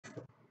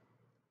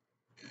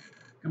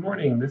Good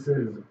morning. This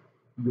is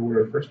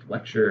your first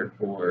lecture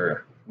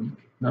for week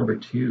number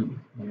 2,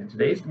 and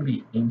today's going to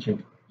be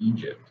ancient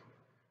Egypt.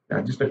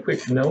 Now, just a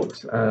quick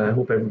note, I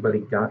hope everybody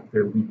got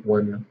their week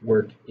 1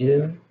 work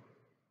in.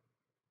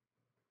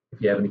 If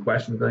you have any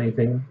questions on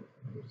anything,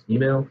 just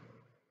email,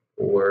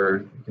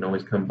 or you can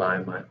always come by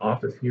my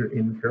office here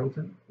in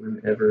Carrollton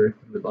whenever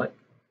you would like.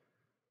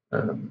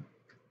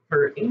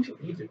 For ancient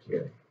Egypt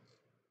here,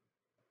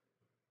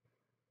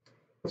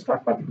 let's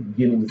talk about the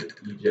beginnings of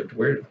Egypt.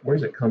 Where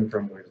does it come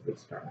from? Where does it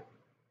start?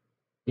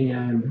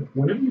 And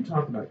whenever you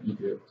talk about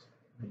Egypt,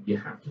 you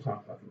have to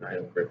talk about the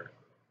Nile River.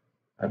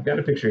 I've got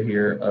a picture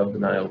here of the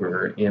Nile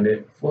River, and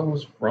it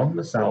flows from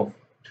the south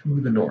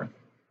to the north.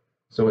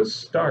 So it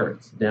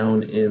starts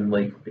down in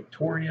Lake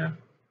Victoria,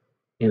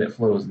 and it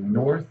flows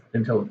north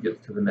until it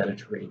gets to the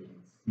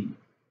Mediterranean Sea.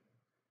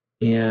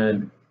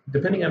 And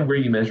depending on where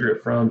you measure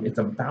it from, it's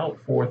about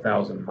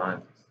 4,000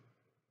 miles.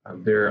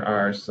 There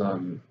are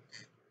some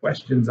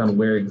questions on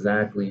where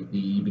exactly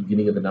the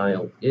beginning of the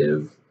Nile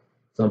is.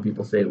 Some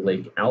people say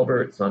Lake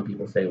Albert, some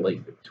people say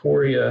Lake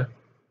Victoria,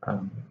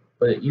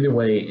 but either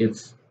way,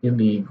 it's in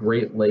the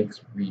Great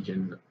Lakes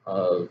region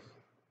of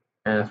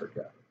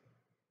Africa.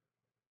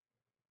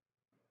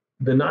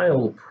 The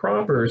Nile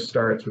proper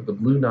starts with the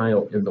Blue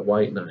Nile and the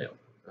White Nile.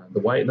 The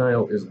White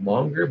Nile is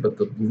longer, but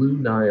the Blue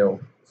Nile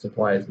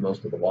supplies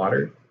most of the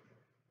water.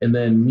 And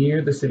then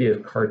near the city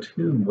of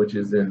Khartoum, which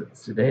is in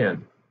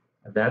Sudan,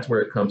 that's where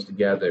it comes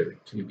together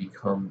to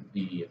become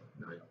the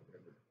Nile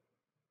River.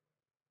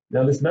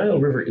 Now, this Nile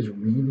River is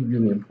really,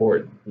 really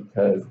important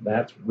because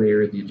that's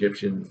where the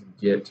Egyptians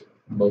get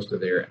most of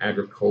their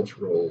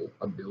agricultural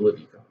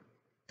ability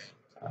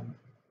from.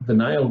 The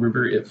Nile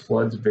River, it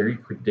floods very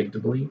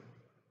predictably.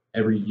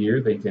 Every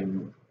year they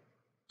can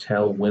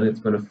tell when it's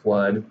going to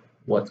flood,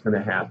 what's going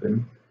to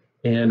happen.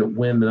 And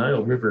when the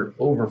Nile River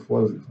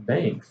overflows its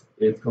banks,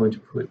 it's going to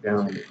put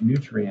down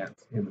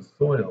nutrients in the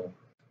soil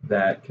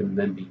that can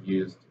then be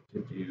used to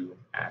do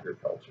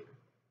agriculture.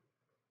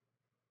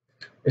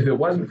 If it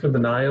wasn't for the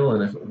Nile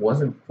and if it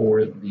wasn't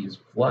for these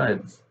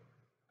floods,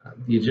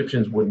 the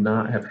Egyptians would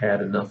not have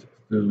had enough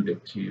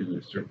food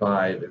to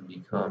survive and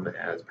become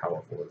as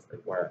powerful as they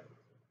were.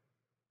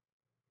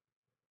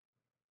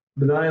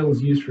 The Nile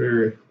is used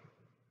for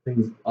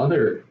things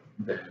other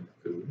than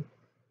food.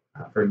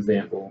 For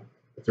example,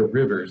 it's a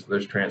river, so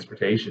there's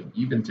transportation.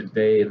 Even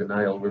today, the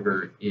Nile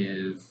River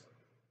is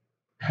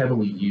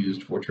heavily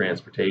used for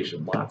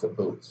transportation, lots of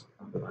boats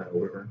on the Nile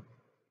River.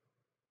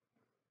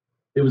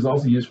 It was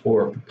also used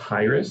for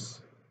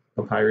papyrus.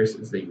 Papyrus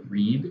is a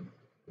reed,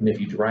 and if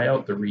you dry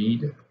out the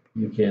reed,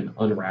 you can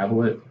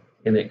unravel it,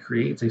 and it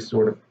creates a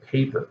sort of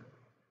paper.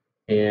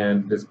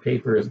 And this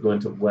paper is going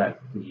to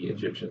let the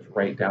Egyptians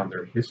write down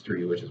their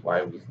history, which is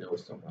why we know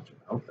so much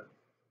about them.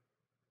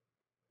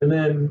 And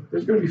then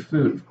there's going to be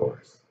food, of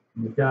course.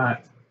 You've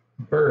got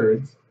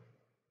birds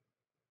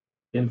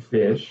and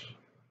fish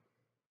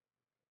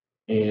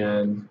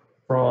and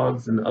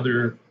frogs and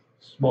other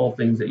small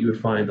things that you would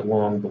find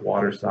along the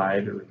water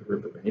side or the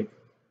riverbank.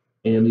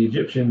 And the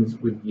Egyptians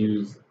would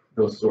use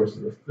those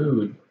sources of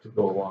food to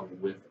go along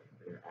with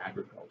their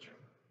agriculture.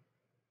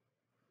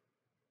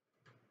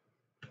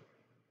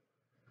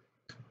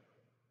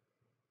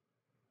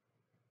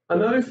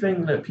 Another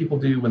thing that people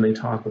do when they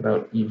talk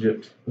about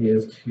Egypt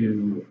is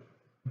to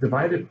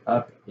divide it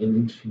up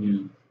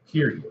into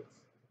periods.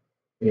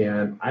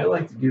 And I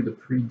like to do the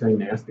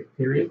pre-dynastic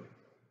period,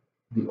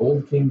 the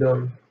Old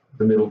Kingdom,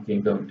 the Middle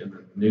Kingdom, and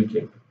the New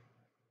Kingdom.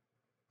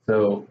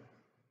 So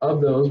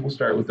of those, we'll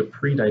start with the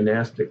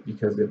pre-dynastic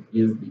because it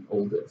is the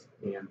oldest.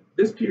 And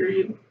this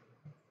period,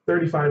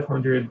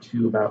 3500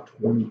 to about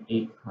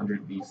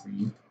 2800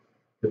 BC,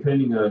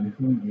 depending on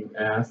who you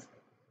ask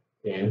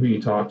and who you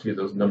talk to,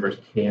 those numbers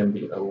can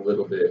be a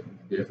little bit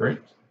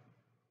different.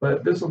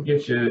 But this will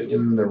get you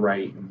in the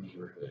right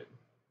neighborhood.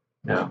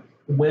 Now,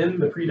 when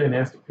the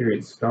pre-dynastic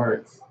period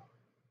starts,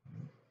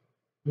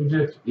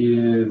 Egypt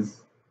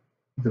is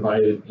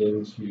divided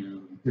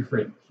into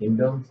different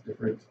kingdoms,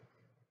 different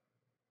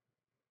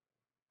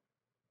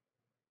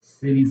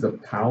cities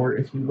of power,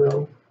 if you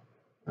will.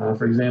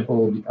 For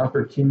example, the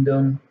Upper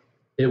Kingdom,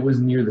 it was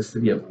near the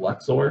city of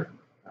Luxor,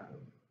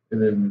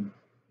 and then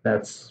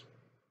that's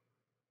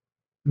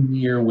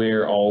near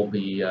where all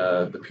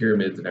the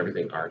pyramids and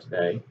everything are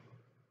today.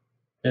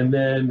 And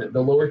then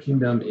the Lower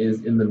Kingdom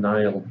is in the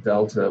Nile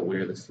Delta,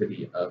 where the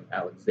city of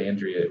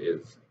Alexandria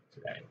is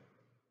today.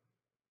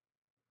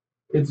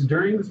 It's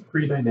during this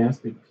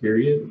pre-dynastic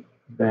period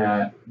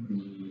that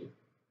the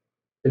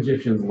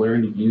Egyptians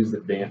learned to use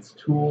advanced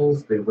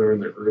tools, they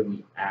learned their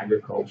early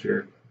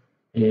agriculture,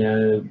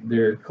 and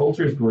their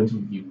culture is going to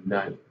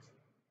unite.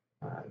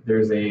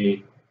 There's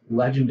a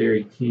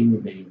legendary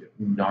king named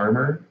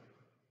Narmer,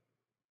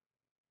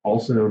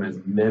 also known as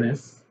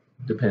Menes,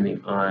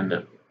 depending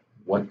on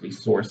what the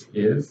source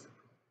is.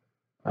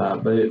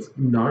 But it's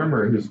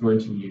Narmer who's going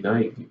to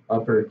unite the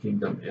Upper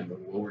Kingdom and the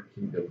Lower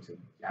Kingdom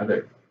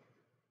together.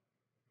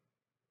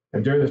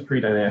 And during this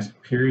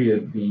pre-dynastic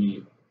period,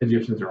 the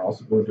Egyptians are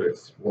also going to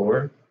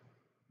explore.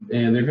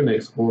 and they're going to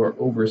explore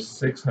over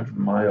 600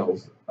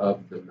 miles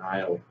of the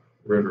Nile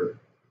River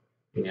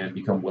and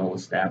become well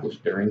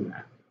established during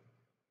that.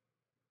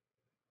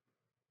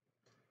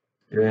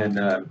 And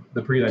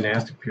the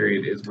pre-dynastic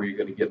period is where you're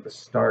going to get the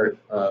start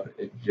of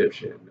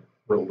Egyptian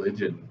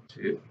religion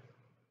too.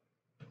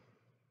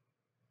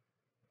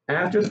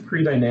 After the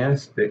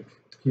pre-dynastic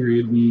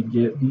period, we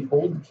get the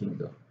Old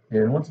Kingdom.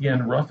 And once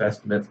again, rough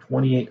estimates,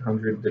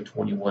 2800 to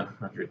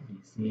 2100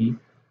 BC.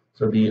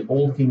 So the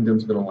Old Kingdom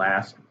is going to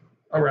last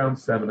around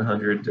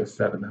 700 to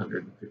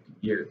 750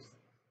 years.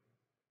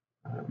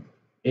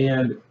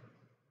 And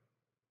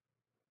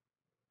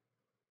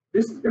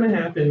this is going to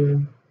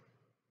happen,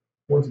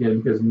 once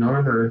again, because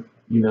Narmer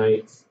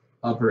unites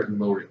Upper and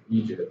Lower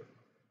Egypt.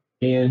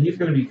 And he's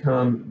going to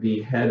become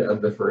the head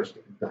of the first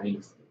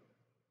dynasty.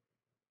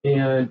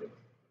 And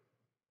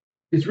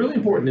it's really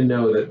important to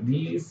know that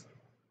these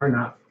are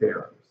not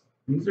pharaohs.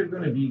 These are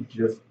going to be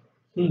just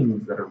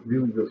kings that are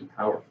really, really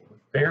powerful.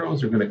 The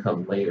pharaohs are going to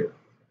come later.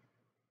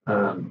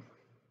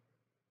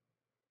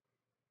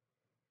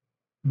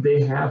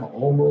 They have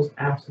almost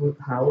absolute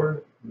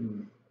power.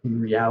 In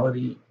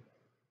reality,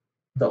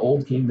 the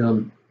Old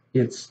Kingdom,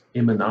 it's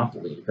a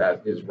monopoly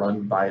that is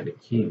run by the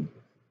king.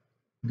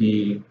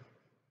 The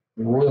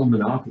royal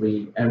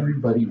monopoly,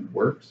 everybody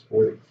works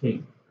for the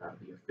king.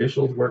 The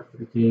officials work for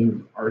the king,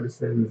 the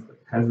artisans, the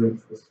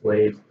peasants, the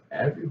slaves,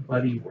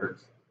 everybody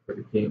works for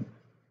the king.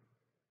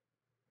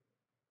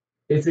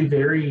 It's a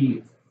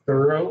very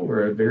thorough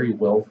or a very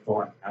well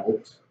thought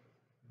out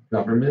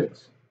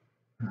government.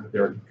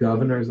 There are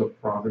governors of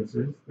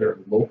provinces, there are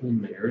local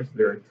mayors,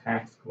 there are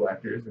tax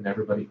collectors, and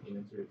everybody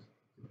answers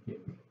to the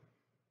king.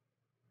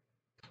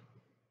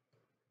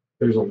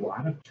 There's a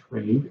lot of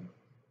trade.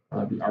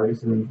 The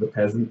artisans, the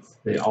peasants,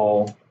 they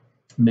all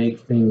make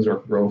things or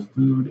grow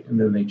food, and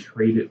then they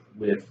trade it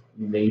with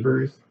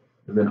neighbors,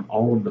 and then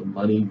all of the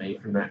money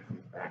made from that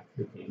comes back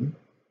to the king.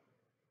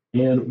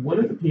 And one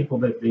of the people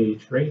that they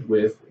trade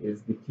with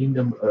is the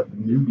kingdom of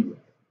Nubia.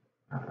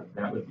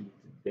 That would be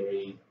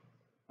today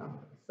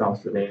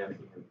South Sudan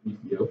and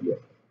Ethiopia.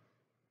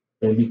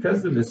 And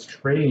because of this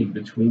trade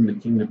between the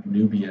kingdom of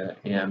Nubia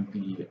and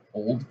the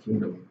old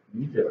kingdom of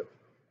Egypt,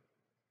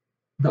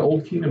 the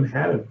Old Kingdom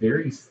had a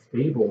very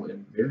stable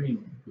and very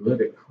good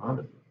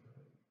economy.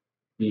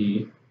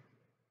 The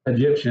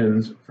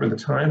Egyptians, for the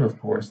time, of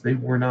course, they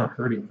were not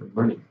hurting for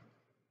money.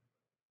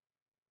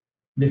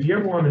 And if you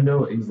ever want to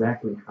know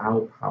exactly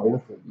how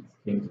powerful these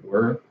kings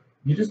were,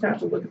 you just have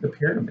to look at the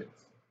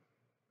pyramids.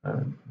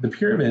 The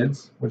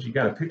pyramids, which you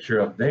got a picture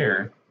of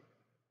there,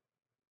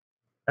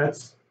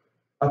 that's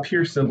a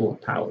pure symbol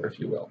of power,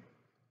 if you will.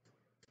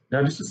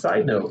 Now, just a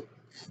side note,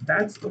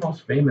 that's the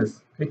most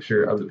famous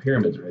picture of the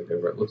pyramids right there,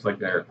 where it looks like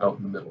they're out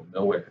in the middle of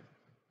nowhere.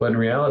 But in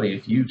reality,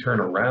 if you turn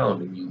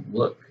around and you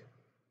look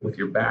with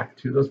your back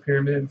to those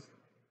pyramids,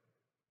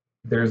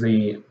 there's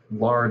a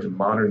large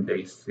modern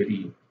day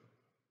city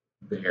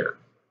there.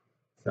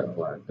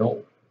 So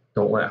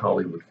don't let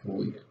Hollywood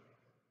fool you.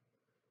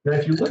 Now,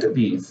 if you look at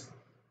these,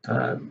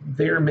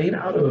 they're made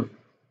out of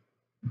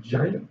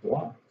giant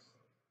blocks.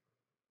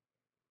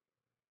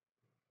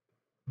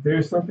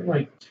 There's something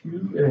like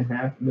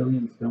 2.5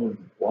 million stone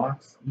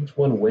blocks, each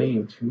one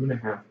weighing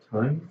 2.5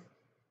 tons.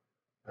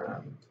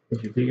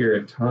 If you figure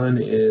a ton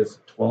is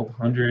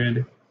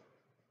 1,200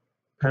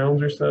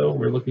 pounds or so,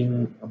 we're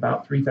looking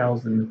about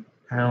 3,000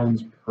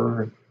 pounds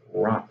per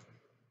rock.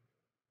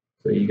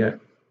 So you got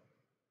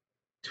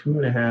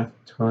 2.5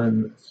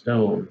 ton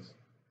stones,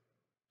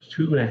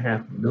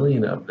 2.5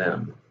 million of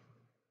them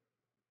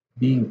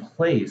being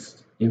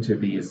placed into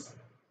these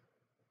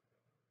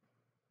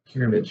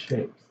pyramid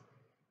shapes.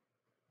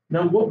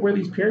 Now, what were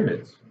these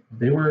pyramids?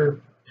 They were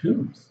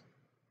tombs.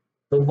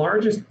 The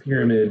largest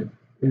pyramid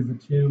is the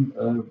tomb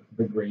of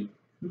the great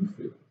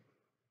Khufu.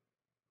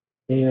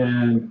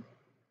 And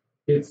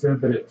it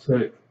said that it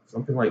took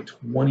something like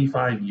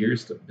 25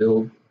 years to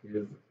build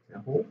his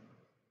temple.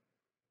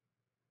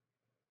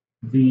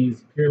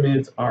 These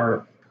pyramids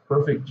are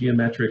perfect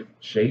geometric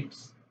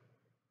shapes.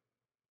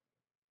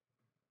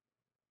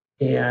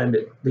 And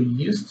they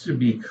used to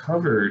be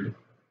covered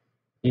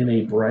in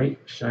a bright,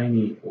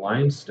 shiny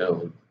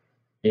limestone.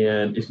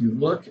 And if you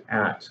look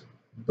at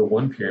the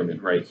one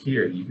pyramid right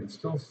here, you can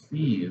still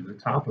see the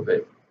top of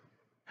it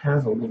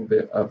has a little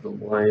bit of the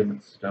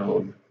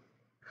limestone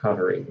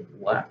covering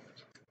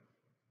left.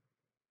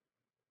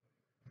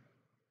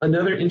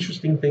 Another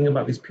interesting thing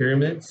about these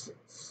pyramids,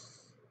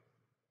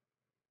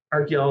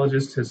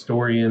 archaeologists,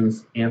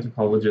 historians,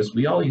 anthropologists,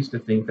 we all used to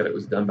think that it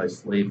was done by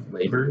slave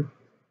labor,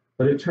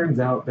 but it turns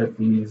out that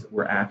these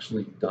were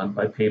actually done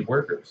by paid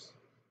workers.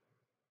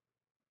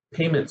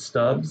 Payment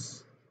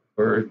stubs,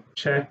 or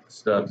check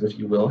stubs, if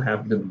you will,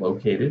 have been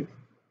located.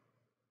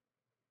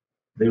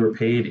 They were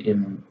paid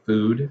in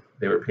food,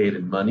 they were paid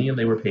in money, and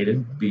they were paid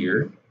in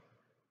beer.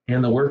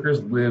 And the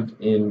workers lived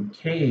in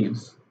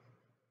caves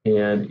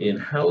and in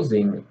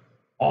housing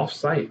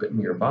off-site but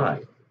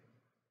nearby.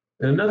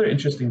 And another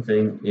interesting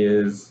thing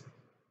is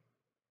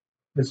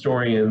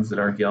historians and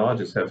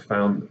archaeologists have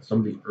found some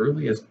of the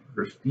earliest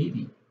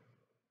graffiti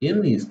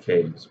in these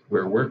caves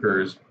where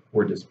workers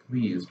were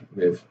displeased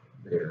with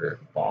their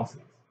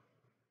bosses.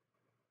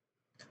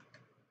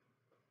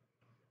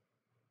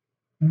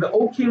 The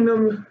Old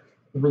Kingdom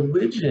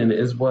religion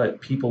is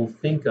what people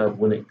think of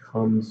when it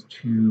comes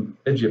to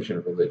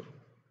Egyptian religion.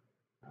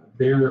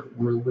 Their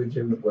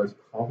religion was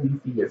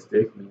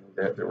polytheistic, meaning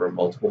that there were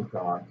multiple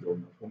gods or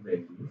multiple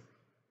deities,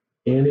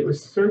 and it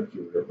was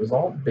circular. It was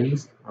all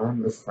based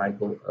on the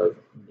cycle of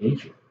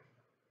nature.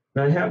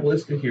 Now, I have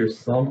listed here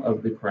some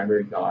of the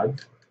primary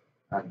gods.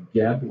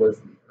 Geb was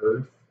the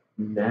earth,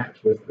 Nat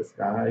was the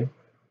sky,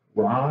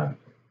 Ra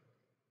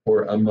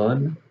or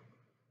Amun,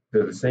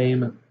 they're the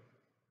same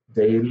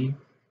deity.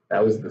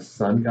 That was the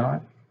sun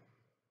god.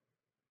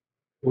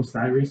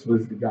 Osiris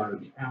was the god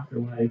of the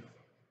afterlife.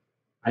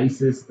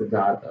 Isis, the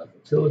god of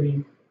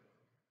fertility.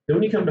 Then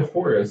when you come to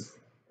Horus,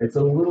 it's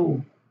a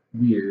little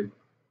weird.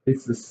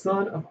 It's the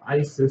son of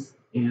Isis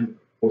and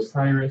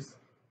Osiris,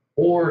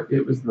 or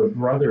it was the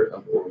brother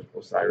of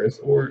Osiris,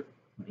 or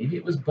maybe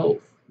it was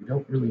both. We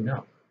don't really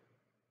know.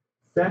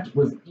 Set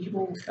was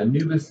evil,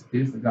 Anubis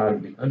is the god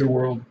of the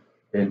underworld,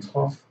 and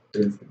Thoth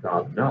is the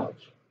god of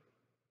knowledge.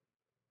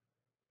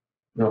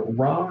 Now,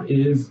 Ra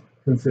is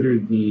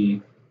considered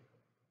the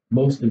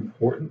most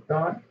important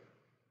god.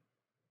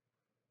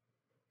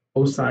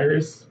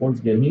 Osiris, once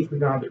again, he's the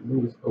god that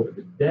rules over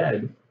the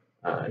dead.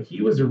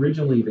 He was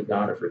originally the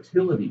god of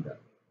fertility,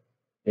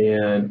 though.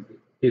 And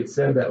it's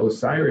said that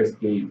Osiris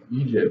gave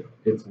Egypt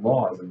its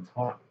laws and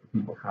taught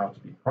people how to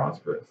be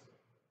prosperous.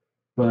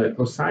 But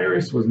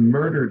Osiris was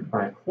murdered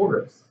by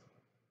Horus,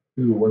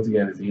 who, once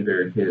again, is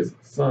either his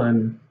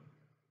son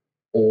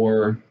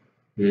or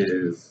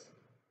his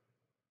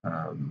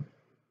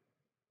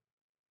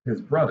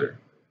brother.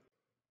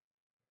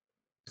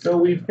 So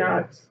we've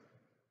got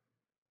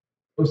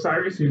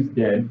Osiris, who's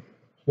dead.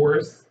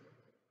 Horus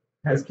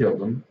has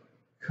killed him,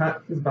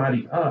 cut his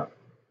body up,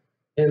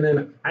 and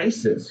then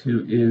Isis,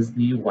 who is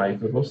the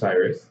wife of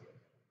Osiris,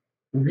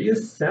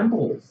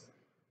 reassembles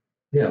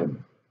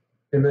him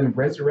and then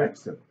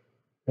resurrects him.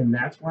 And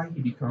that's why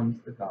he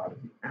becomes the god of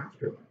the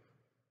afterlife.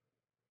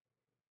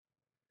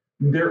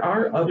 There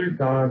are other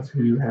gods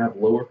who have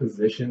lower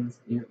positions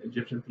in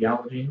Egyptian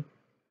theology.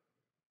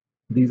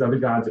 These other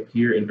gods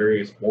appear in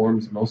various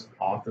forms. Most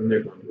often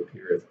they're going to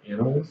appear as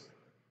animals.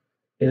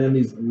 And then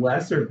these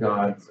lesser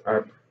gods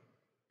are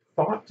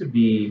thought to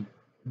be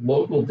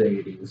local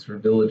deities for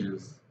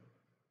villages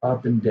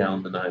up and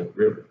down the Nile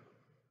River.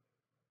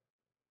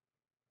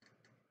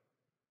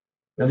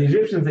 Now, the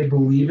Egyptians, they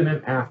believe in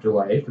an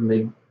afterlife, and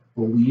they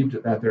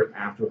believed that their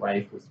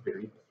afterlife was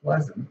very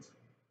pleasant.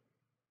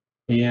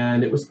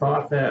 And it was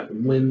thought that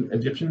when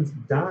Egyptians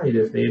died,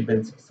 if they had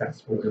been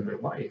successful in their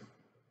life,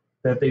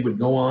 that they would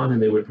go on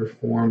and they would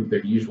perform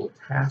their usual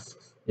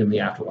tasks in the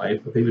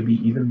afterlife, but they would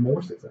be even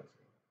more successful.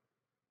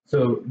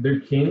 So their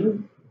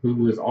king, who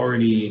was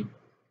already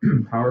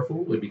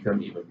powerful, would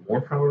become even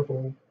more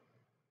powerful.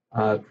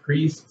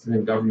 Priests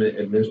and government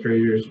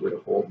administrators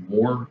would hold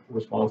more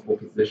responsible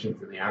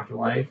positions in the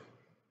afterlife.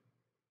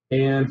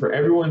 And for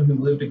everyone who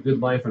lived a good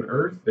life on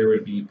earth, there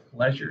would be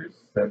pleasures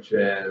such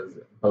as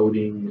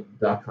boating,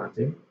 duck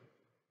hunting.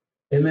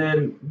 And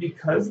then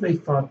because they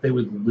thought they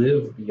would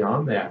live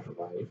beyond the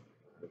afterlife,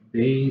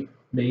 they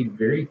made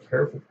very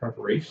careful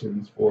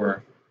preparations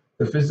for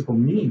the physical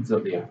needs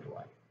of the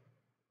afterlife.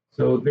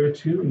 So their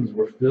tombs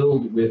were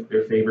filled with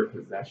their favorite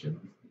possessions.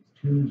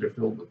 These tombs are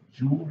filled with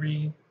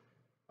jewelry,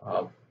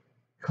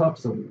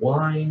 cups of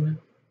wine,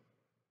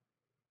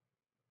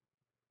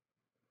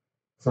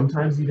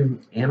 sometimes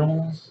even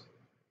animals,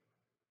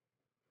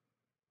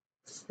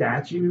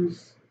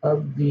 statues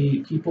of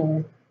the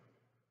people,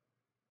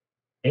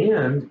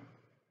 and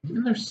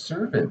even their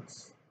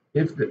servants.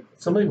 If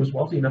somebody was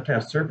wealthy enough to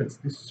have servants,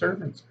 these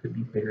servants could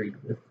be buried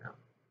with them.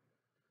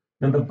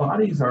 Now, the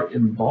bodies are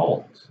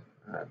embalmed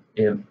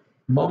and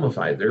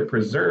mummified. They're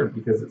preserved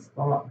because it's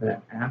thought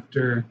that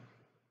after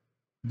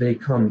they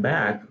come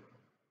back,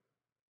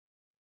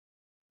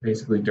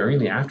 basically during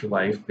the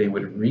afterlife, they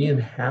would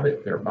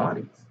re-inhabit their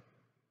bodies.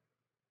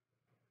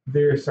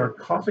 Their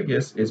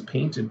sarcophagus is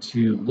painted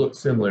to look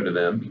similar to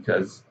them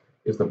because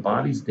if the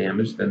body's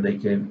damaged, then they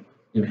can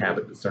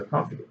inhabit the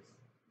sarcophagus.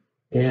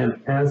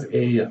 And as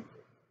a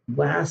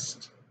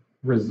last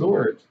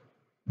resort,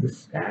 the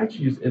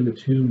statues in the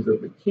tombs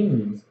of the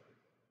kings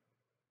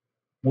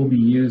will be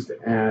used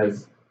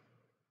as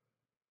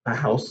a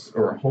house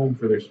or a home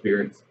for their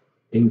spirits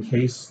in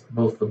case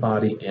both the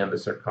body and the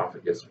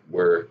sarcophagus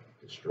were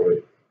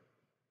destroyed.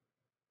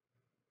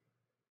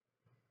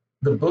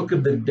 The Book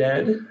of the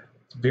Dead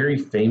is very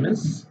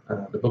famous.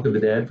 The Book of the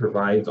Dead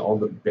provides all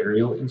the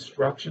burial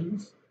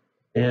instructions,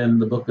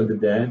 and the Book of the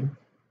Dead,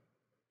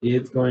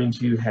 it's going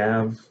to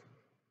have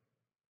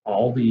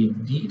all the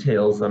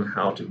details on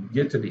how to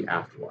get to the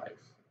afterlife.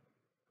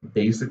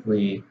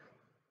 Basically,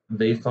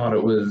 they thought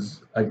it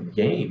was a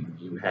game.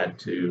 You had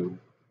to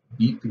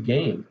beat the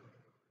game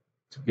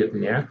to get to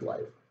the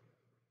afterlife.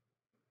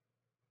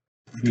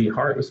 The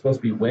heart was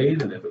supposed to be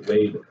weighed, and if it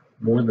weighed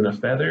more than a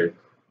feather,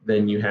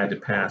 then you had to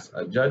pass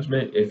a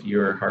judgment. If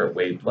your heart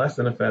weighed less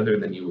than a feather,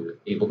 then you were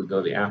able to go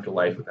to the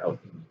afterlife without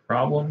any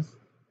problems.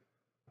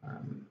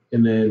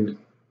 And then,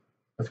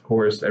 of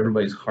course,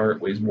 everybody's heart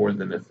weighs more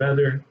than a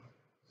feather.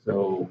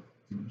 So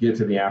to get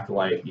to the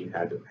afterlife, you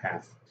had to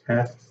pass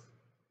tests,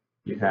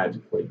 you had to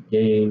play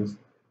games,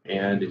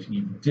 and if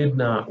you did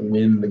not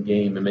win the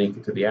game and make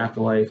it to the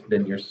afterlife,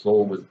 then your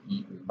soul was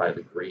eaten by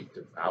the great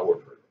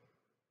devourer.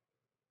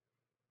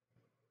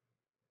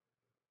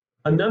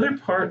 Another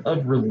part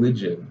of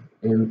religion,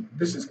 and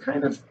this is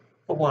kind of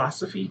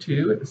philosophy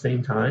too at the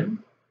same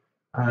time,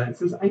 it's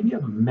this idea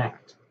of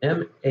maat,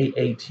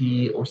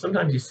 M-A-A-T, or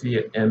sometimes you see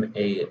it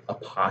M-A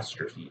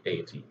apostrophe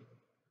A-T.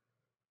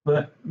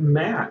 But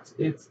maat,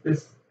 it's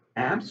this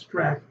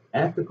abstract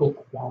ethical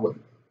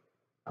quality.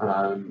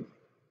 Um,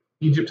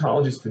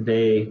 Egyptologists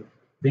today,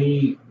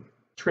 they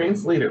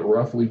translate it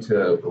roughly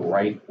to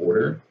right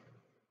order.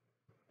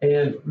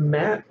 And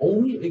maat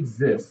only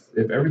exists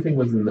if everything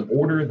was in the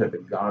order that the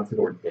gods had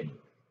ordained.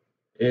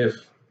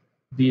 If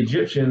the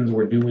Egyptians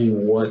were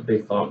doing what they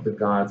thought the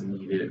gods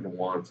needed and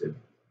wanted,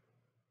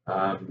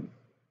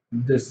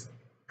 this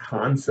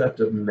concept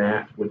of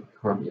maat would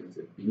come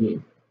into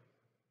being.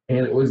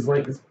 And it was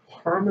like this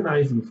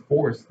harmonizing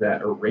force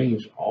that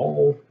arranged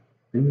all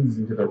things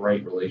into the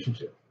right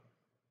relationship.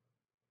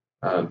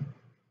 Um,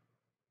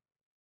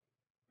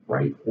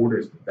 right order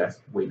is the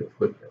best way to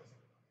put this.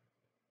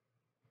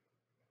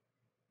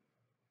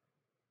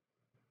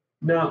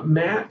 Now,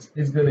 Matt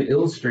is going to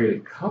illustrate a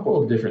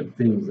couple of different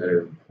things that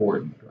are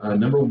important.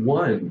 Number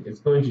one,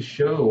 it's going to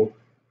show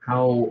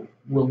how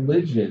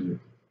religion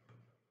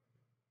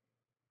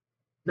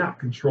not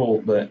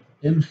controlled, but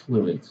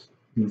influenced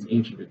these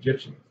ancient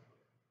Egyptians.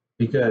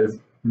 Because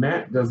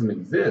Maat doesn't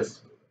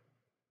exist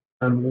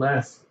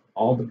unless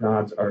all the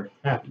gods are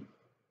happy.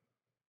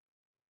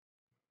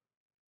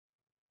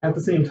 At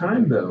the same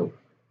time, though,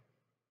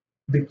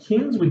 the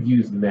kings would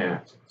use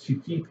Maat to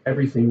keep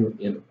everything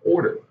in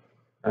order.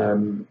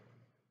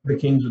 The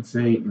kings would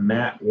say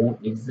Maat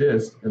won't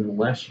exist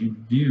unless you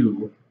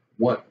do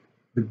what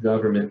the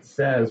government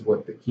says,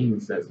 what the king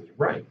says is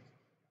right.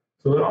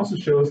 So it also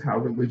shows how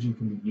religion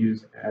can be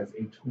used as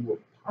a tool of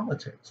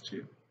politics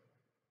too.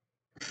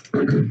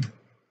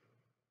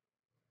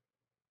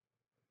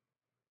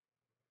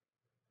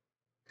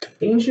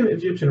 Ancient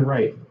Egyptian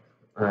writing,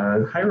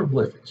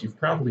 hieroglyphics, you've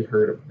probably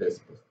heard of this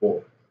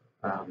before.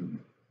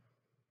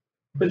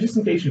 But just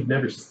in case you've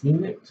never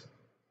seen it,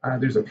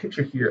 there's a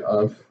picture here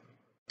of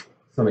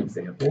some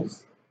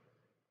examples.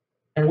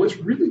 And what's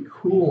really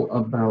cool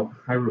about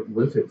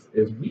hieroglyphics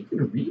is we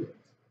can read it.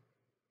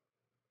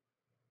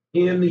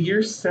 In the year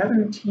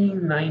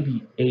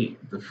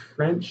 1798, the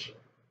French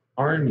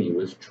army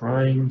was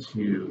trying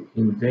to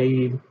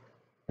invade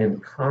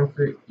and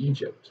conquer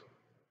Egypt.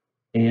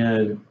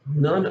 And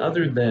none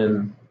other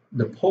than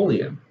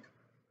Napoleon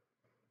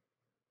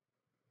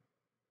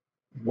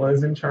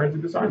was in charge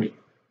of this army.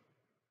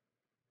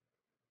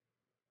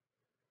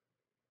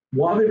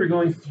 While they were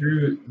going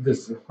through the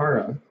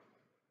Sahara,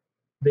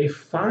 they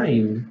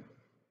find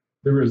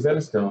the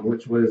Rosetta Stone,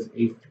 which was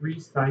a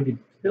three-sided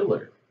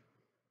pillar.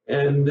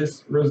 And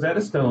this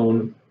Rosetta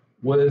Stone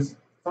was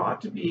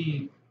thought to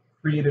be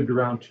created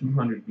around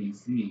 200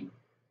 BC.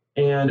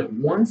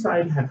 And one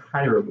side had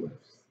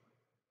hieroglyphs.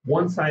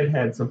 One side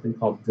had something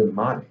called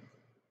Demotic.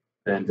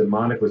 And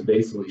Demotic was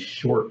basically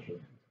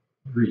shorthand,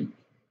 Greek.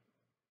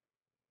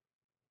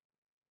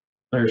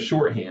 Or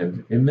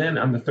shorthand. And then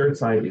on the third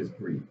side is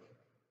Greek.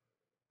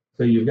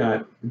 So you've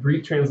got the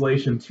Greek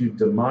translation to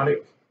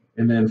Demotic,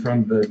 and then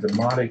from the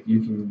Demotic you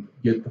can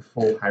get the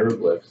full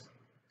hieroglyphs.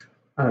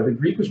 The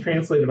Greek was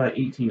translated by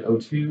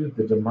 1802,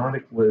 the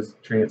Demotic was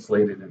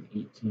translated in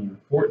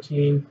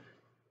 1814,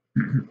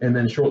 and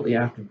then shortly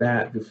after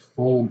that, the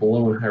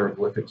full-blown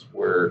hieroglyphics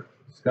were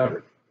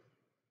discovered.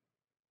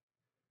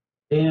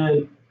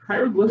 And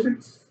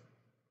hieroglyphics,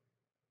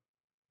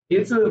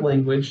 it's a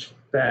language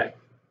that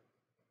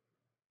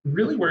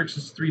really works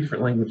as three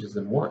different languages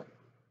in one.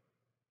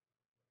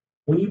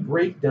 When you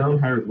break down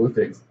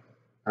hieroglyphics,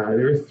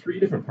 there are three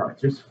different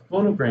parts. There's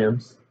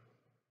phonograms,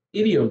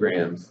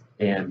 ideograms,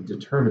 and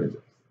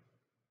determinatives.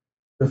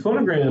 The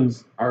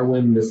phonograms are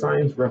when the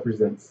signs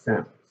represent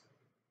sounds,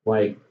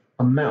 like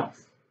a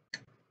mouth.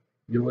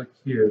 You look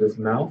here, this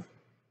mouth,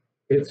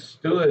 it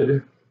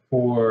stood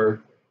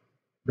for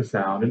the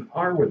sound an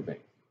R would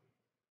make.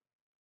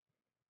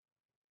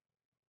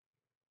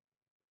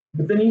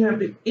 But then you have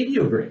the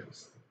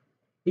ideograms.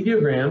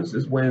 Ideograms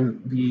is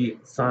when the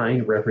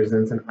sign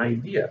represents an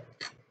idea.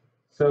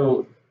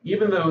 So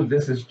even though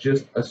this is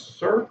just a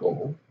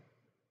circle,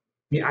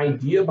 the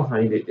idea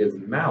behind it is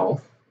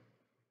mouth,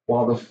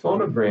 while the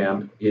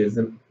phonogram is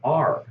an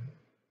R.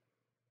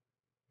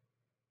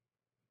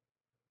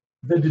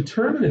 The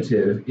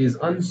determinative is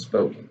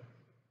unspoken.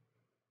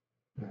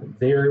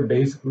 They're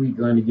basically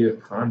going to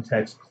give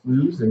context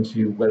clues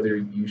into whether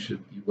you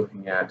should be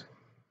looking at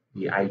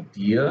the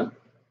idea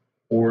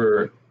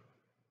or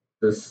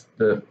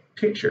the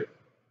picture.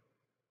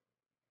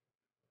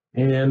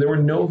 And there were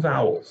no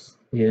vowels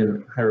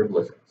in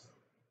hieroglyphics.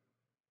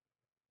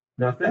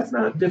 Now, if that's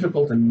not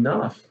difficult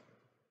enough,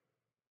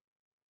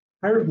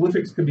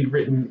 hieroglyphics could be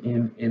written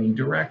in any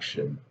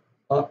direction: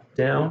 up,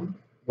 down,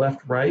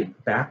 left, right,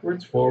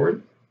 backwards,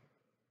 forward.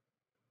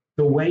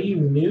 The way you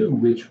knew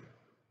which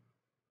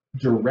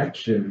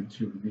direction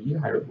to read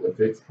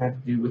hieroglyphics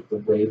had to do with the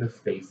way the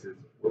faces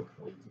were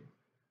pointing.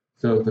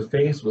 So if the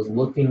face was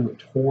looking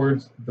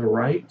towards the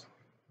right,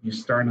 you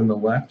start on the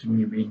left and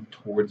you read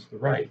towards the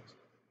right.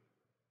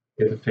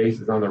 If the face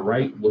is on the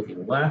right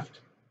looking left,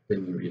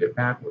 then you read it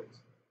backwards.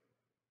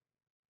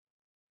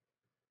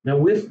 Now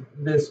with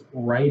this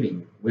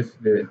writing, with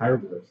the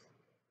hieroglyphs,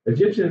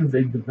 Egyptians,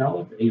 they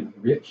developed a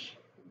rich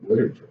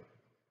literature.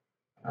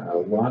 A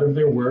lot of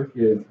their work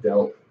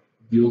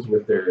deals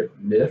with their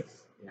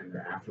myths and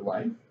their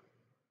afterlife.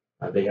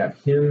 They have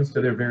hymns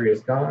to their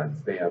various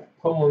gods. They have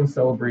poems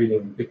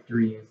celebrating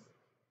victories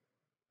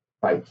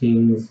by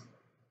kings.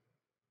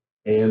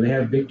 And they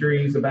have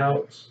victories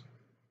about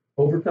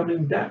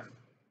overcoming death.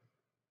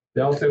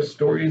 They also have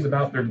stories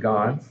about their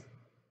gods.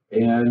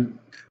 And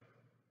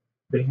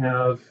they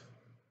have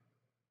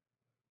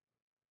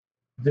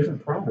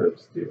different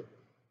proverbs too.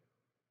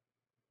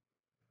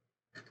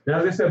 Now,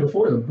 as I said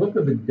before, the Book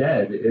of the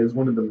Dead is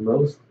one of the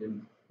most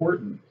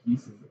important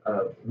pieces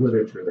of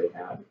literature they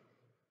had.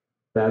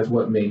 That's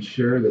what made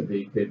sure that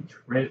they could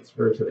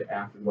transfer to the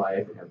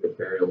afterlife and have their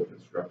burial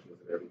instructions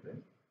and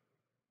everything.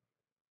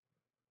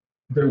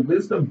 Their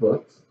wisdom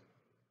books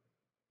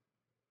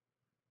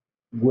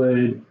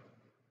would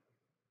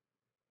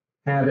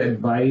have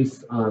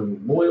advice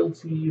on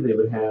loyalty. They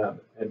would have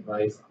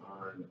advice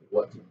on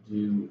what to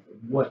do,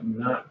 what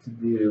not to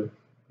do,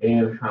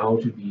 and how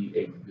to be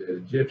a good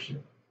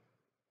Egyptian.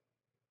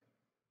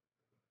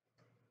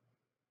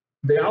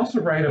 They also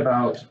write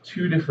about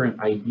two different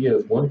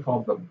ideas, one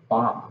called the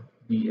Ba,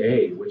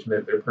 B-A, which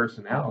meant their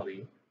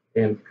personality,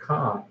 and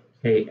Ka,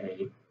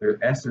 K-A, their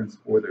essence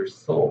or their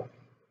soul.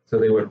 So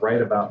they would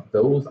write about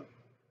those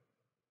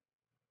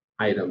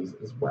items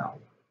as well.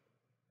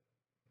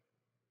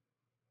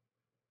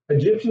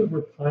 Egyptians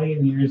were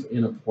pioneers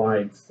in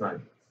applied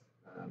science.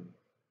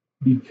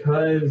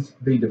 Because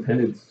they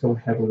depended so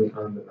heavily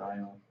on the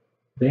Nile,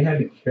 they had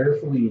to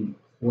carefully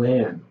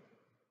plan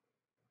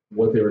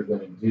what they were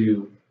going to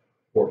do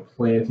for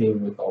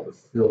planting with all the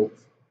silt.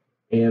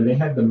 And they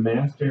had to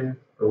master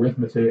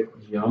arithmetic,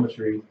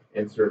 geometry,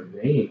 and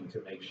surveying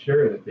to make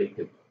sure that they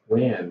could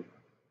plan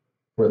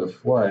for the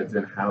floods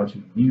and how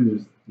to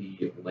use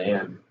the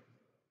land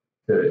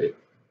to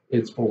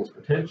its fullest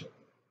potential.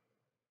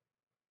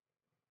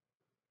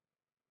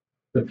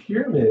 The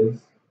pyramids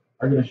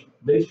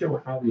they show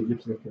how the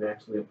Egyptians can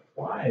actually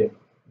apply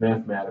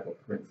mathematical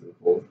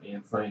principles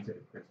and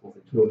scientific principles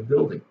into a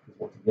building. Because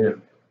once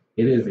again,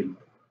 it is a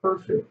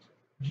perfect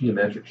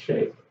geometric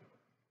shape.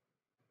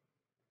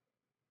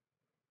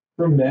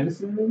 For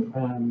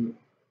medicine,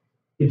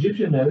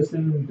 Egyptian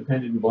medicine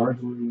depended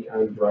largely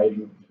on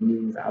driving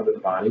demons out of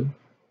the body.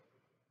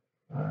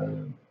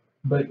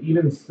 But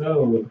even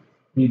so,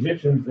 the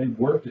Egyptians, they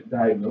worked at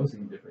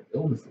diagnosing different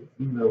illnesses,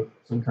 even though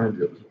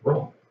sometimes it was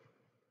wrong.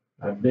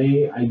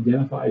 They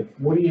identified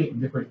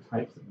 48 different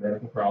types of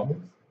medical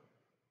problems.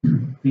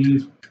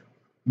 These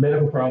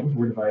medical problems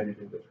were divided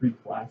into 3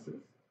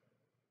 classes.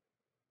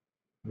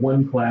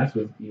 One class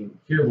was being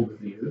curable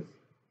diseases.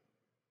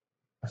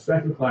 A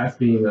second class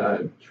being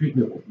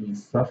treatment will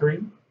ease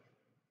suffering.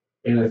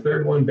 And a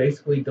third one,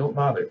 basically, don't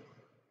bother.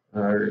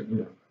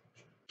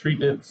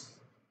 Treatments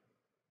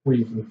where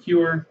you can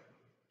cure,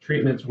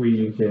 treatments where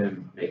you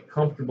can make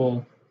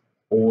comfortable,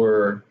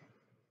 or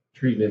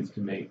treatments to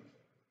make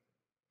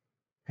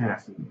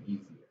passing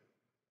easier.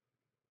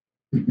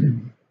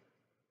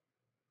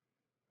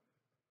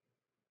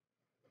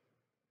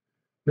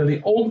 Now,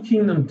 the Old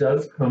Kingdom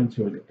does come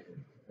to an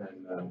end,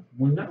 and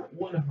we're not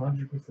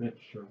 100%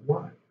 sure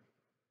why.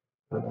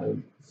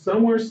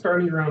 Somewhere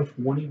starting around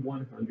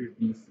 2100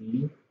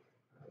 BC,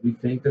 we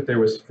think that there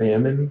was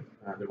famine,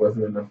 there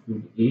wasn't enough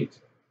food to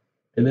eat,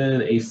 and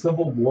then a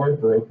civil war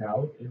broke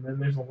out, and then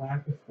there's a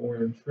lack of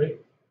foreign trade.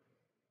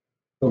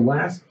 The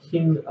last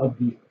king of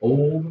the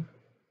Old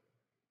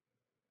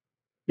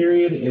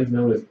period is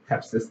known as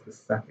Pepsis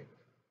II.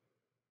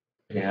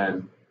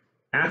 And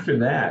after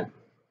that,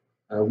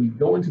 we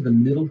go into the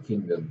Middle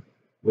Kingdom,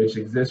 which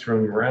exists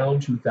from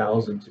around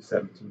 2000 to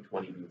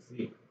 1720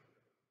 BC.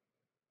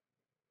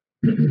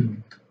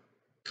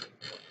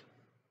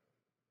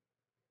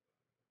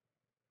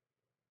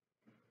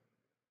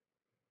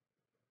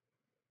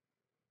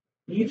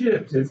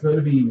 Egypt is going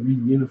to be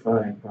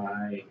reunified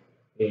by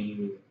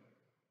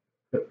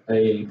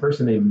a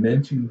person named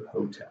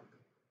Mentuhotep.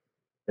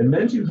 And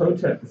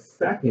Mentuhotep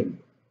II,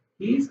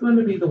 he's going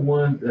to be the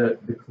one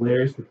that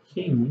declares the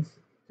kings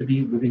to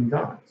be living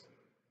gods.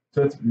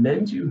 So it's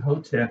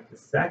Mentuhotep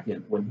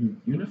II when he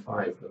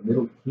unifies the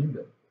Middle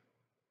Kingdom.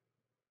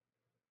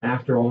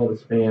 After all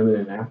this famine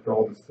and after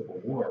all this civil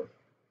war,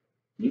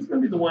 he's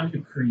going to be the one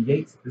who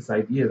creates this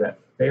idea that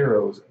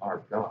pharaohs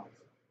are gods.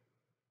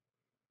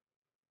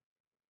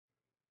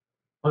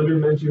 Under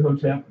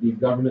Mentuhotep, the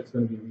government's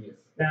going to be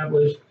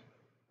reestablished.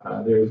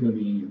 There's going to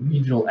be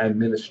regional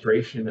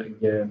administration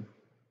again.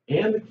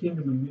 and the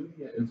kingdom of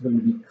Nubia is going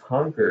to be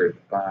conquered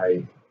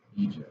by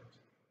Egypt.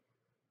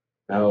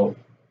 Now,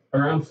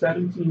 around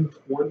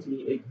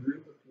 1720, a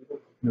group of people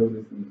known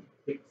as the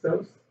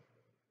Hyksos,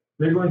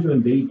 they're going to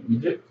invade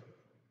Egypt,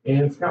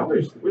 and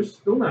scholars, we're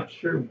still not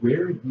sure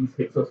where these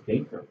Hyksos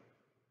came from.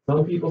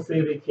 Some people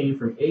say they came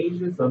from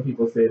Asia, some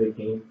people say they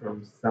came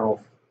from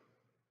South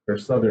or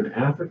Southern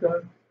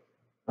Africa.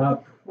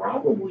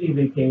 Probably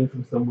they came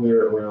from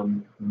somewhere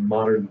around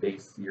modern day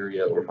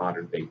Syria or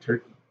modern day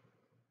Turkey.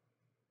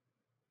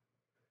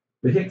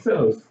 The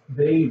Hyksos,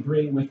 they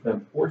bring with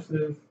them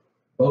horses,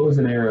 bows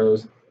and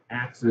arrows,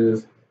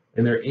 axes,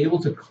 and they're able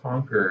to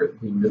conquer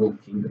the Middle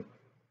Kingdom.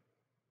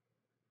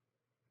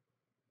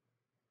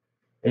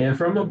 And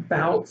from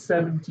about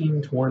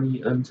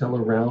 1720 until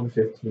around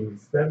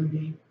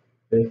 1570,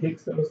 the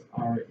Hyksos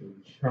are in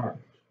charge.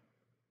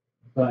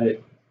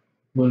 But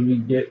when we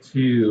get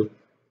to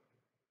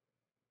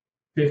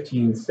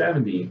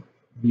 1570,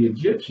 the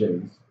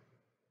Egyptians,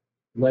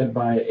 led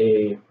by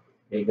a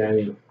guy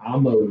named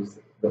Ahmose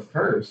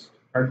I,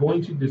 are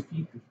going to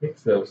defeat the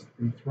Hyksos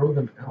and throw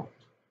them out.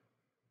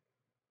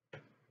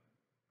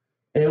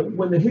 And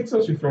when the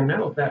Hyksos are thrown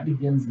out, that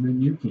begins the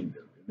New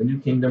Kingdom. The New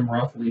Kingdom,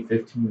 roughly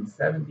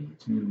 1570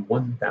 to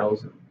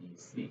 1000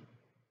 BC.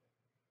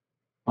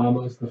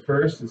 Ahmose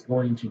I is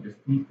going to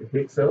defeat the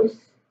Hyksos.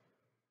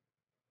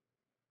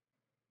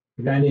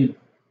 A guy named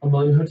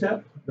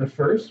Amenhotep I,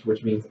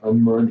 which means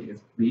Amun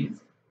is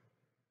pleased,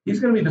 he's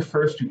going to be the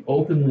first to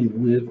openly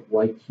live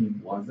like he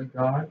was a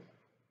god,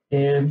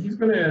 and he's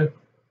going to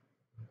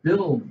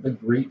build the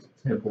great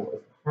temple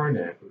of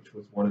Karnak, which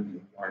was one of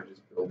the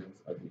largest buildings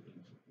of the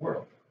ancient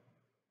world.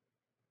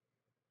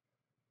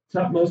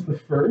 Thutmose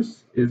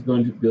I is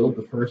going to build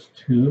the first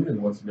tomb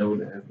in what's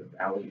known as the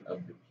Valley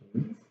of the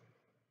Kings.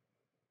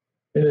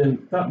 And then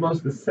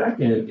Thutmose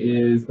II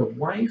is the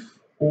wife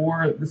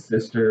or the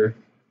sister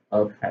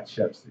of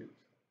Hatshepsut.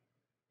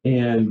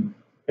 And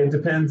it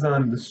depends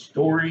on the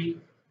story.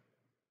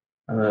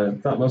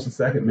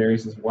 Thutmose II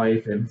marries his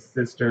wife and his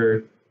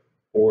sister,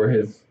 or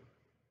his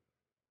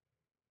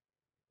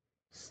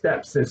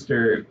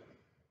stepsister.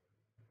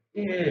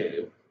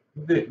 The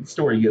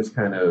story gets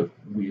kind of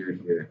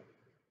weird here.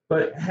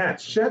 But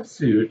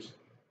Hatshepsut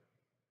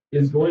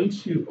is going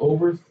to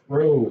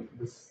overthrow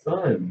the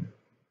son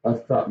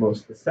of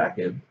Thutmose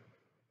II,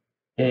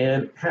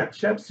 and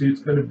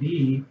Hatshepsut's going to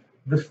be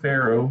the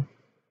pharaoh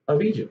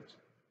of Egypt.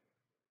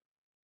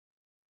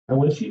 And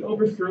when she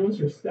overthrows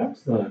her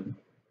stepson,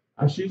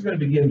 she's going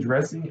to begin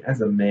dressing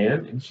as a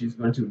man, and she's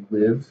going to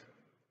live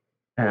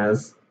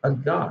as a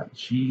god.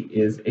 She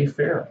is a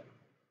pharaoh.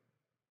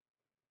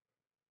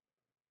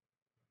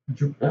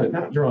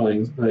 Not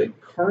drawings,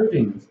 but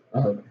carvings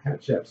of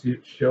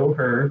Hatshepsut show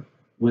her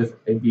with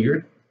a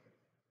beard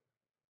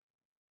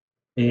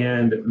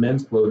and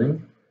men's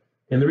clothing.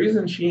 And the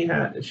reason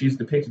she's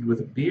depicted with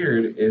a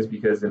beard is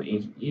because in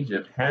ancient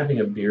Egypt, having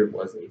a beard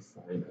was a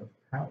sign of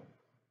power.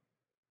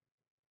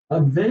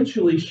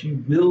 Eventually, she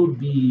will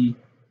be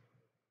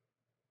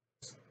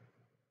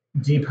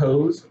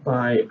deposed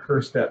by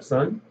her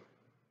stepson,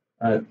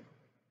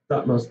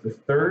 Thutmose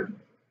III.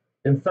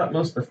 And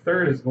Thutmose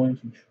III is going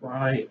to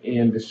try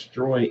and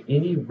destroy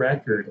any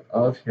record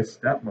of his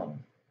stepmom.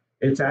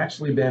 It's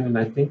actually been, and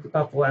I think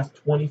about the last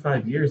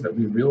 25 years, that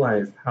we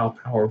realized how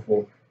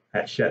powerful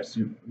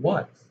Hatshepsut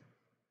was.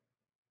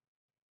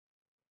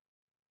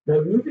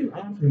 Now, moving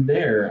on from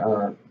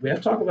there, we have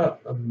to talk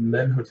about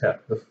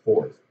Amenhotep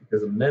IV,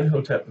 because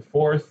Amenhotep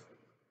IV,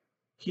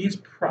 he's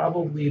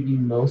probably the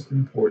most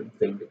important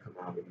thing to come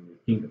out of the New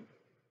Kingdom.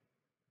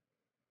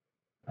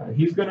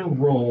 He's going to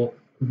rule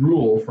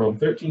from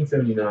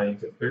 1379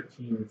 to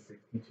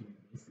 1362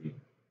 BC.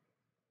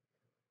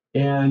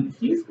 And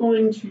he's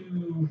going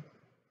to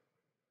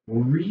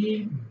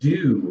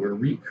redo or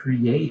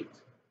recreate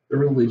the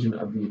religion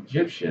of the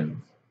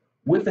Egyptians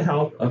with the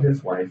help of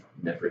his wife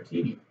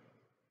Nefertiti.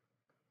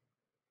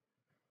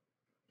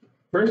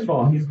 First of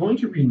all, he's going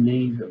to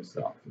rename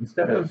himself.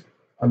 Instead of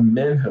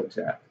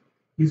Amenhotep,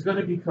 he's going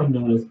to become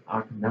known as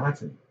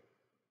Akhenaten.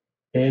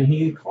 And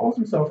he calls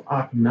himself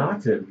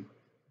Akhenaten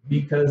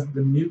because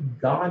the new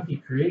god he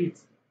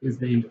creates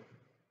is named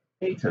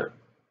Aten.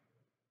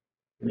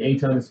 And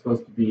Aten is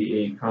supposed to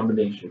be a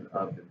combination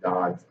of the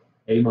gods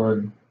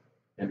Amon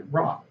and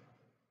Ra.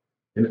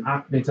 And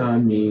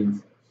Akhenaten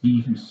means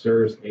he who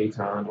serves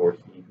Aten, or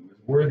he who is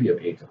worthy of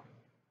Aten.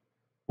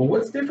 Well,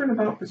 what's different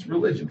about this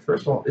religion?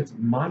 First of all, it's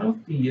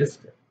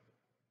monotheistic.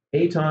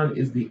 Aten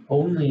is the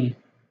only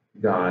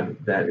god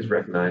that is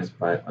recognized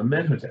by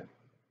Amenhotep.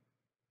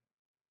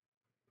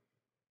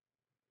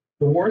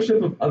 The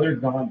worship of other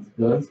gods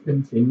does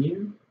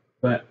continue,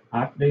 but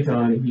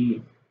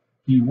Akhenaten,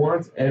 he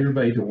wants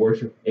everybody to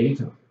worship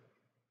Aten.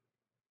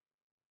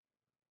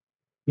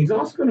 He's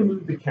also going to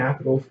move the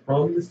capital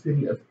from the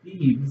city of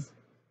Thebes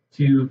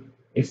to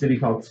a city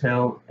called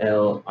Tel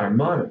El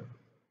Amarna.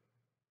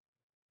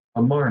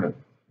 Amarna,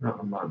 not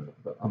Amana,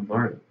 but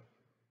Amarna.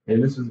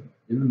 And this is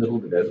in the middle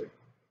of the desert.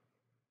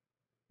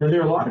 And there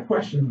are a lot of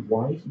questions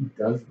why he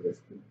does this.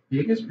 The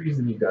biggest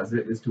reason he does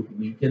it is to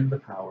weaken the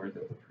power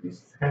that the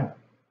priests have.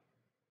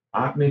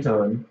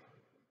 Akhenaten,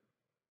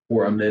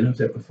 or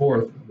Amenhotep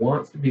IV,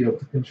 wants to be able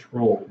to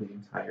control the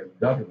entire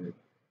government.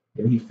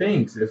 And he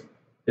thinks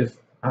if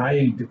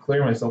I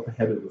declare myself the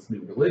head of this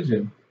new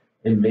religion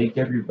and make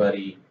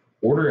everybody,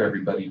 order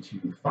everybody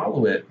to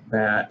follow it,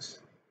 that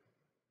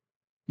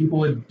people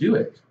would do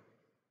it.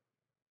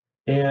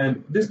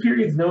 And this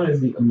period is known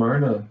as the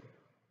Amarna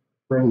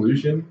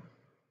Revolution.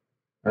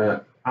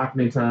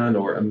 Akhenaten,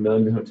 or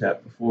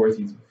Amenhotep IV,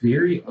 he's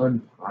very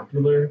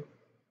unpopular,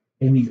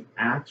 and he's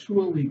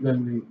actually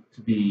going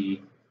to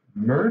be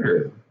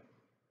murdered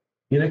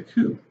in a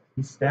coup.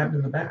 He's stabbed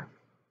in the back.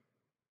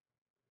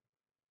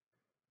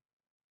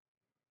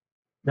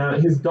 Now,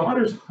 his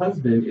daughter's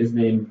husband is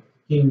named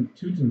King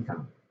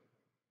Tutankhamun.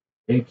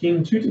 And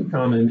King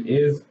Tutankhamun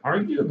is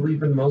arguably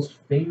the most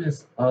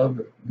famous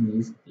of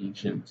these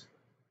ancient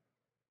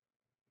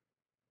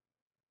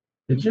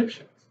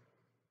Egyptians.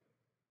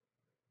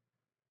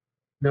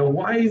 Now,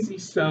 why is he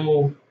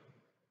so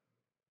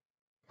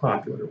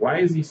popular?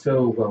 Why is he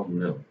so well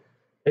known?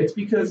 It's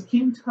because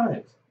King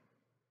Tut,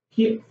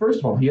 first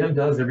of all, he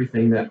undoes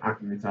everything that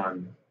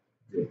Akhenaten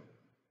did.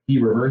 He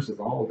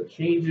reverses all the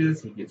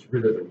changes, he gets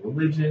rid of the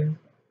religion,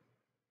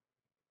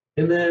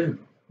 and then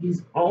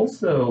he's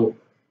also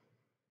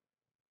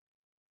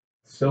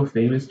so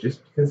famous just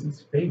because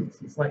he's famous.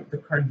 He's like the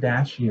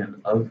Kardashian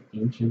of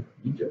ancient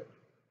Egypt.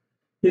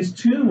 His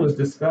tomb was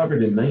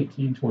discovered in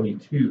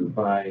 1922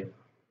 by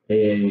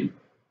a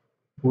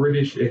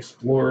British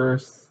explorer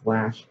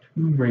slash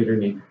tomb raider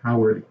named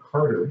Howard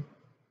Carter.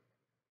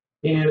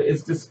 And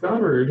it's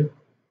discovered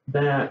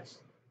that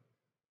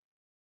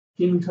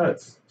King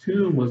Tut's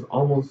tomb was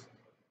almost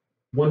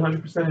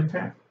 100%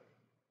 intact.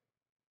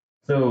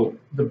 So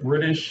the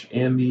British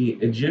and the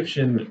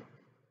Egyptian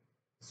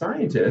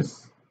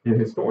scientists and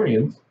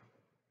historians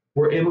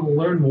were able to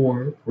learn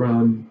more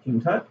from King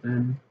Tut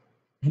than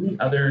any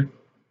other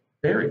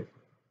pharaoh.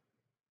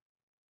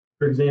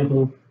 For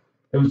example,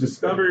 it was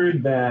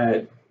discovered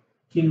that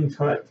King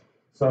Tut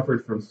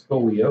suffered from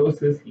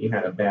scoliosis. He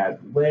had a bad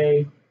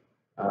leg.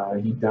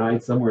 He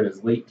died somewhere in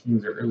his late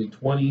teens or early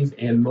 20s,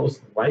 and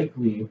most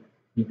likely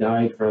he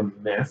died from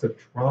massive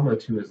trauma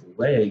to his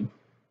leg.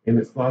 And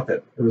it's thought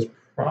that it was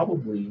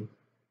probably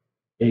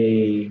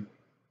a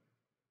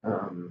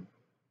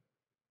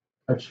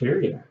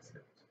chariot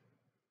accident.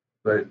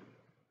 But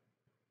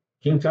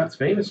King Tut's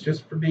famous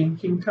just for being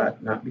King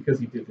Tut, not because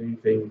he did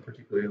anything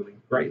particularly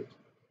great.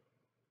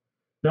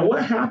 Now,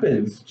 what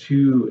happens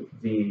to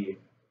the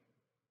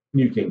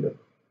New Kingdom?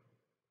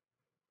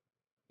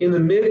 In the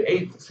mid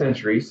 8th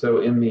century, so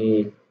in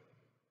the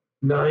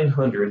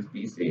 900s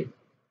BC,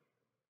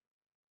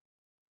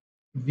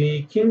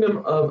 the kingdom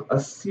of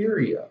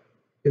Assyria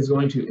is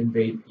going to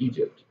invade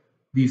Egypt.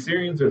 The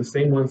Assyrians are the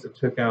same ones that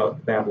took out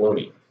the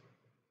Babylonians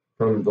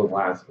from the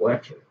last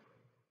lecture.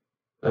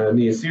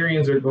 The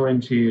Assyrians are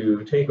going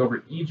to take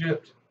over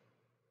Egypt.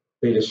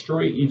 They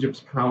destroy Egypt's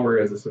power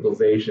as a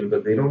civilization,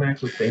 but they don't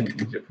actually stay in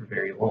Egypt for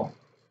very long.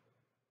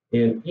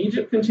 And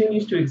Egypt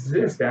continues to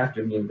exist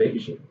after the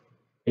invasion.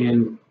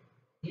 And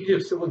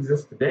Egypt still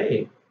exists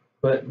today,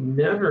 but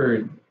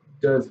never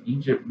does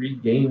Egypt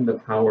regain the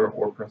power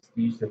or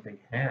prestige that they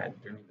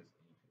had during this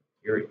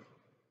period.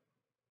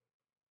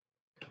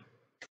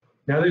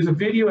 Now, there's a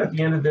video at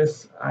the end of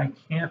this. I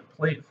can't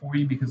play it for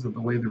you because of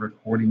the way the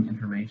recording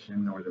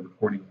information or the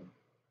recording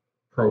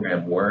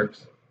program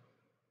works.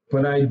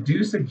 But I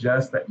do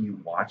suggest that you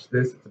watch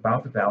this. It's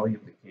about the Valley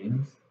of the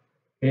Kings,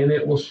 and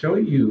it will show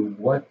you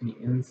what the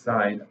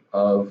inside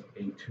of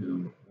a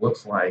tomb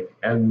looks like.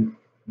 And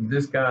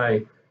this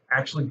guy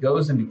actually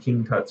goes into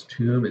King Tut's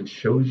tomb and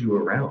shows you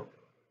around.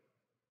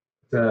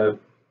 It's a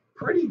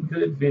pretty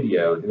good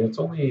video, and it's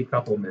only a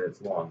couple minutes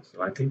long,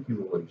 so I think you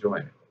will enjoy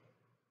it.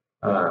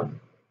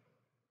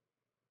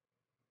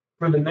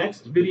 For the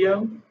next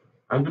video,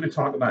 I'm going to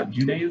talk about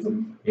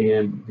Judaism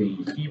and the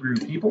Hebrew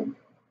people.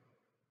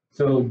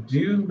 So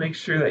do make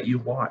sure that you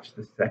watch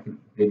the second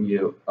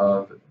video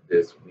of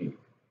this week.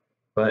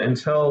 But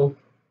until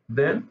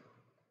then,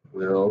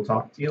 we'll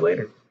talk to you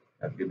later.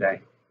 Have a good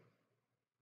day.